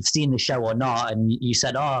if you've seen the show or not, and you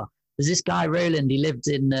said, oh, there's this guy Roland, he lived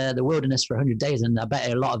in the wilderness for 100 days, and I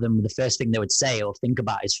bet a lot of them, the first thing they would say or think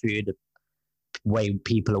about is food. Way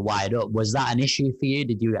people are wired up. Was that an issue for you?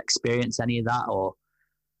 Did you experience any of that, or?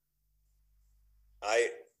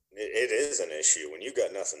 It is an issue when you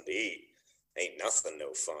got nothing to eat. Ain't nothing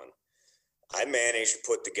no fun. I managed to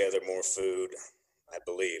put together more food, I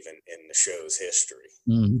believe, in the show's history.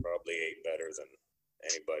 Probably ate better than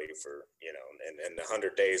anybody for, and the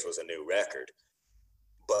 100 days was a new record.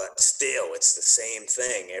 But still, it's the same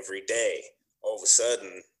thing every day. All of a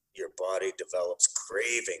sudden, your body develops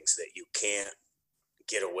cravings that you can't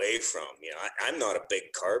get away from. I'm not a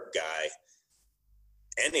big carb guy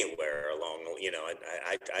anywhere along,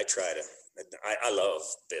 I try to, I love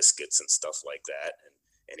biscuits and stuff like that,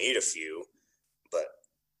 and eat a few, but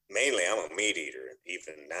mainly I'm a meat eater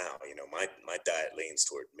even now. My diet leans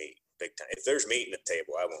toward meat big time. If there's meat in the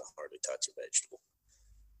table, I won't hardly touch a vegetable.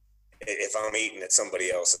 If I'm eating at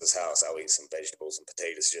somebody else's house, I'll eat some vegetables and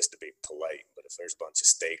potatoes just to be polite. But if there's a bunch of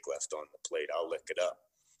steak left on the plate, I'll lick it up.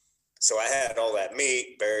 So I had all that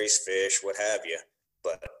meat, berries, fish, what have you.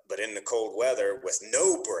 But in the cold weather with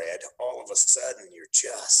no bread, all of a sudden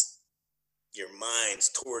your mind's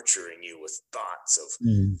torturing you with thoughts of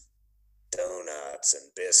donuts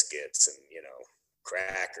and biscuits and,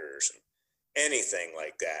 crackers and anything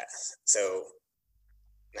like that. So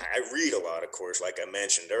I read a lot, of course, like I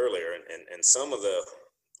mentioned earlier, and some of the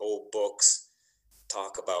old books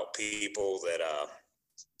talk about people that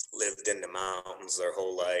lived in the mountains their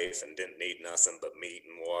whole life and didn't need nothing but meat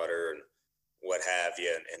and water and what have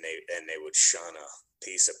you, and they would shun a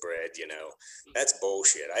piece of bread. That's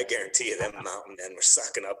bullshit. I guarantee you them mountain men were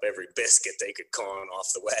sucking up every biscuit they could con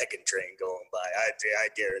off the wagon train going by. I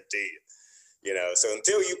guarantee you. So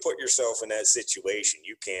until you put yourself in that situation,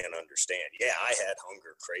 you can't understand. Yeah, I had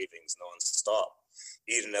hunger cravings nonstop.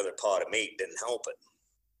 Eat another pot of meat didn't help it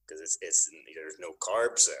because it's there's no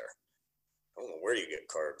carbs there. I don't know where you get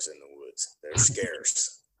carbs in the woods. They're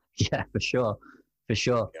scarce. Yeah, for sure.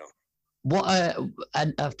 Yeah. What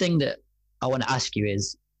a thing that I want to ask you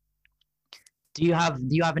is, do you have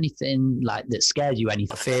anything like that scares you? Any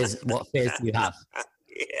fears? What fears do you have?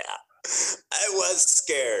 Yeah, I was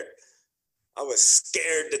scared. I was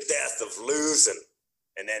scared to death of losing,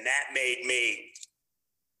 and then that made me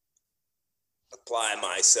apply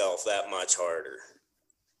myself that much harder.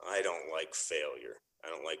 I don't like failure. I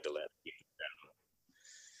don't like to let it down.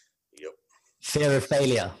 Yep. Fear of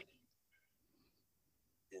failure.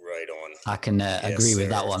 Right on. I can agree with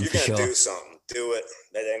that one for sure. If you're going to do something, do it.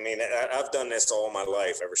 I mean, I've done this all my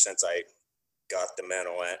life, ever since I got the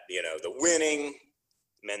the winning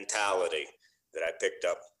mentality that I picked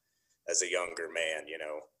up as a younger man,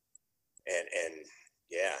 and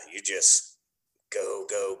yeah, you just go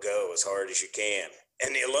as hard as you can.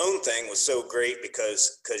 And the alone thing was so great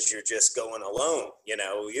because you're just going alone. You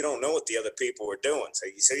don't know what the other people are doing,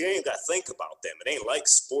 so you ain't got to think about them. It ain't like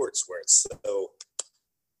sports where it's so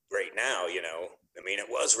right now. I mean, it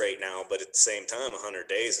was right now, but at the same time, 100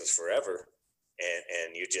 days is forever,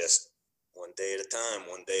 and you just one day at a time,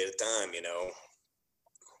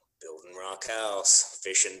 building rock house,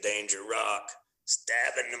 fishing danger rock,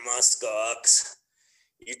 stabbing the muskox.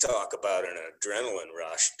 You talk about an adrenaline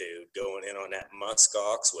rush, dude, going in on that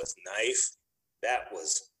muskox with knife. That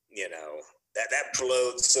was, that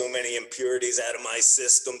blowed so many impurities out of my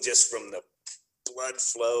system just from the blood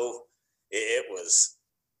flow. It was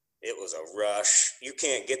a rush. You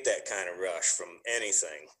can't get that kind of rush from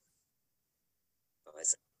anything.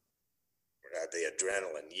 The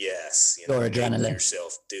adrenaline, yes. Adrenaline. Make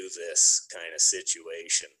yourself do this kind of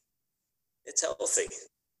situation. It's healthy.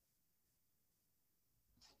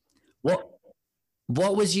 What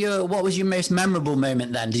was your most memorable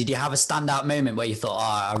moment then? Did you have a standout moment where you thought,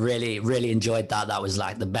 oh, I really, really enjoyed that? That was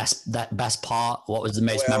like the best part. What was the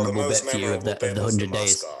most memorable bit for you of the 100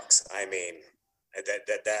 days? I mean,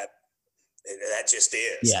 that just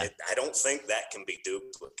is. Yeah. I don't think that can be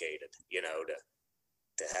duplicated,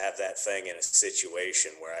 to have that thing in a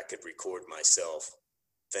situation where I could record myself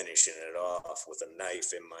finishing it off with a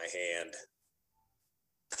knife in my hand.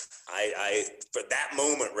 I for that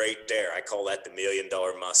moment right there, I call that the $1 million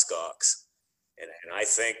muskox. And I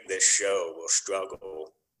think this show will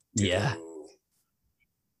struggle to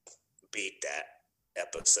beat that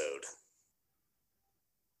episode.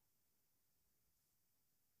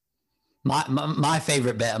 My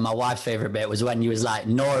favorite bit and my wife's favorite bit was when you was like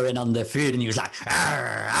gnawing on the food and you was like,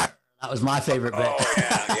 "Arr, arr." That was my favorite bit.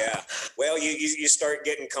 Oh yeah. Well, you start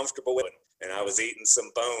getting comfortable with it, and I was eating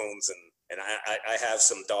some bones, and I have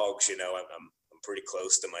some dogs. I'm pretty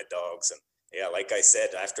close to my dogs, and yeah, like I said,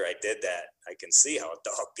 after I did that, I can see how a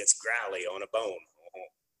dog gets growly on a bone.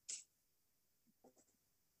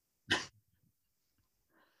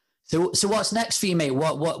 So what's next for you, mate?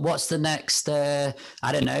 What's the next? I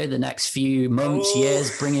don't know, the next few months,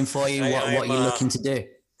 years bringing for you. What are you looking to do?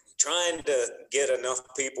 Trying to get enough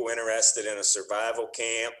people interested in a survival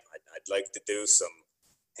camp. I'd like to do some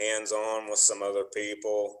hands-on with some other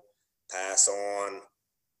people, pass on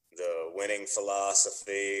the winning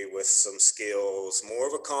philosophy with some skills, more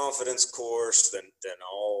of a confidence course than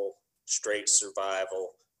all straight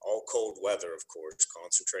survival. All cold weather, of course,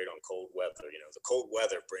 concentrate on cold weather. The cold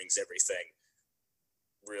weather brings everything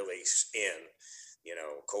really in,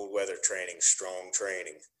 cold weather training, strong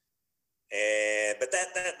training. But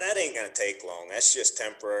that ain't going to take long. That's just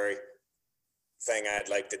temporary thing I'd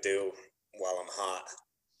like to do while I'm hot.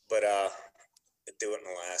 But do it in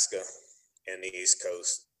Alaska and the East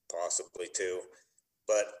Coast possibly too.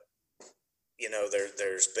 But,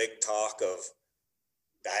 there's big talk of,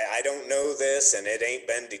 I don't know this, and it ain't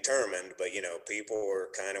been determined, but, people are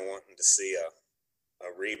kind of wanting to see a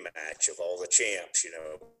rematch of all the champs,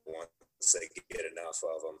 once they get enough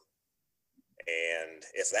of them. And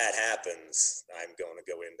if that happens, I'm going to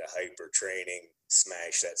go into hyper training,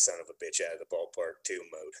 smash that son of a bitch out of the ballpark 2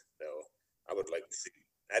 mode. So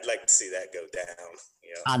I'd like to see that go down.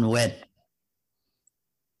 And win.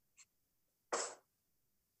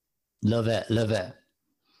 Love it.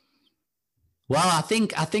 Well, I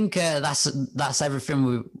think that's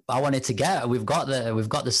everything I wanted to get. We've got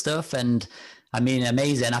the stuff, and I mean,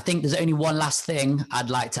 amazing. I think there's only one last thing I'd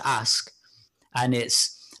like to ask, and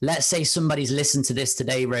it's, let's say somebody's listened to this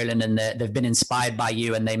today, Roland, and they've been inspired by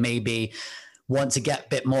you, and they maybe want to get a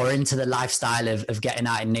bit more into the lifestyle of getting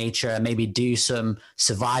out in nature and maybe do some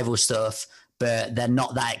survival stuff, but they're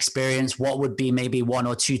not that experienced. What would be maybe 1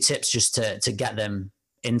 or 2 tips just to get them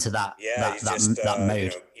into that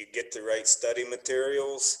mode? You get the right study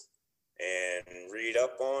materials and read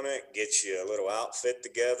up on it, get you a little outfit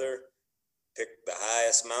together, pick the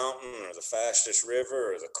highest mountain or the fastest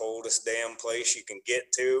river or the coldest damn place you can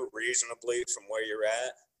get to reasonably from where you're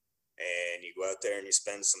at, and you go out there and you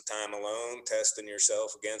spend some time alone testing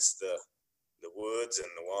yourself against the woods and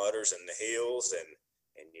the waters and the hills, and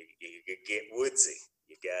you get woodsy.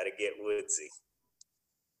 You gotta get woodsy.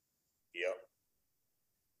 Yep.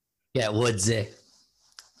 Yeah, woodsy.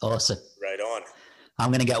 Awesome. Right on. I'm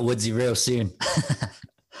going to get woodsy real soon.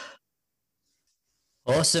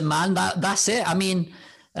 Awesome, man. That's it. I mean,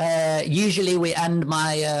 usually we end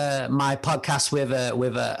my podcast with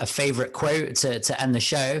a favorite quote to end the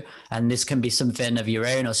show. And this can be something of your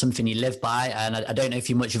own or something you live by. And I don't know if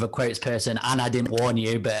you're much of a quotes person, and I didn't warn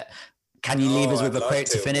you, but can you leave us with a quote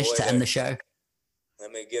to finish to end the show?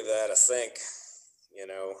 Let me give that a think.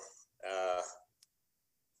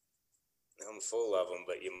 I'm full of them,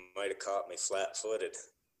 but you might have caught me flat-footed.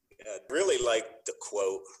 I really like the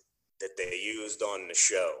quote that they used on the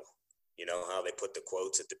show. How they put the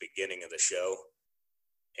quotes at the beginning of the show,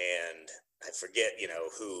 and I forget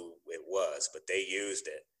who it was, but they used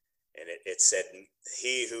it, and it said,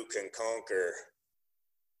 "He who can conquer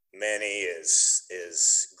many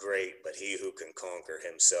is great, but he who can conquer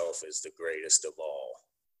himself is the greatest of all."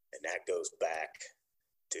 And that goes back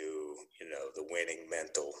to the winning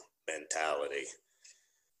mentality.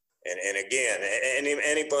 And again,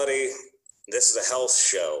 anybody, this is a health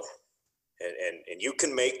show, and you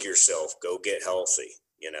can make yourself go get healthy.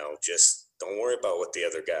 Just don't worry about what the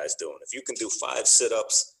other guy's doing. If you can do 5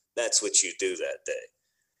 sit-ups, that's what you do that day.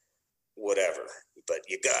 Whatever, but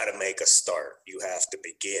you got to make a start. You have to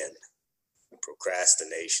begin.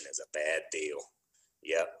 Procrastination is a bad deal.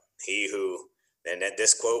 Yep. And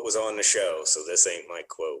this quote was on the show, so this ain't my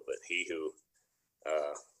quote, but he who,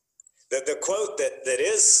 the quote that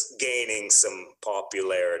is gaining some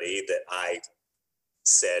popularity that I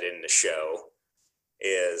said in the show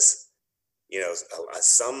is,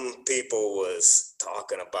 some people was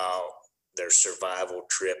talking about their survival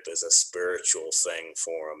trip as a spiritual thing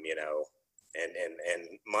for them,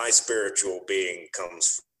 and my spiritual being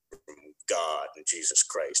comes from God and Jesus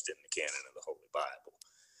Christ in the canon of the Holy Bible.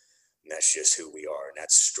 And that's just who we are, and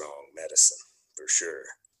that's strong medicine for sure.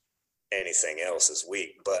 Anything else is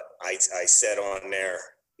weak. But I said on there,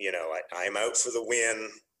 I'm out for the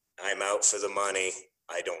win. I'm out for the money.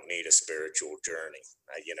 I don't need a spiritual journey.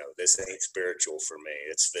 This ain't spiritual for me.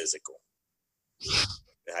 It's physical.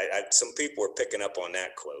 Some people are picking up on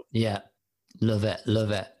that quote. Yeah. Love it.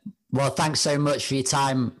 Love it. Well, thanks so much for your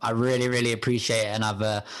time. I really, really appreciate it. And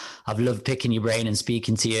I've loved picking your brain and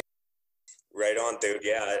speaking to you. Right on, dude.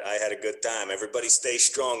 Yeah, I had a good time. Everybody stay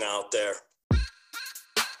strong out there.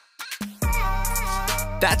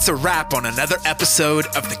 That's a wrap on another episode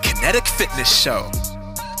of the Kinetic Fitness Show.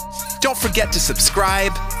 Don't forget to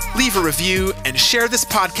subscribe, leave a review, and share this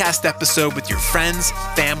podcast episode with your friends,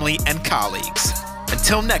 family, and colleagues.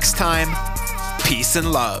 Until next time, peace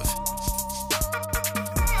and love.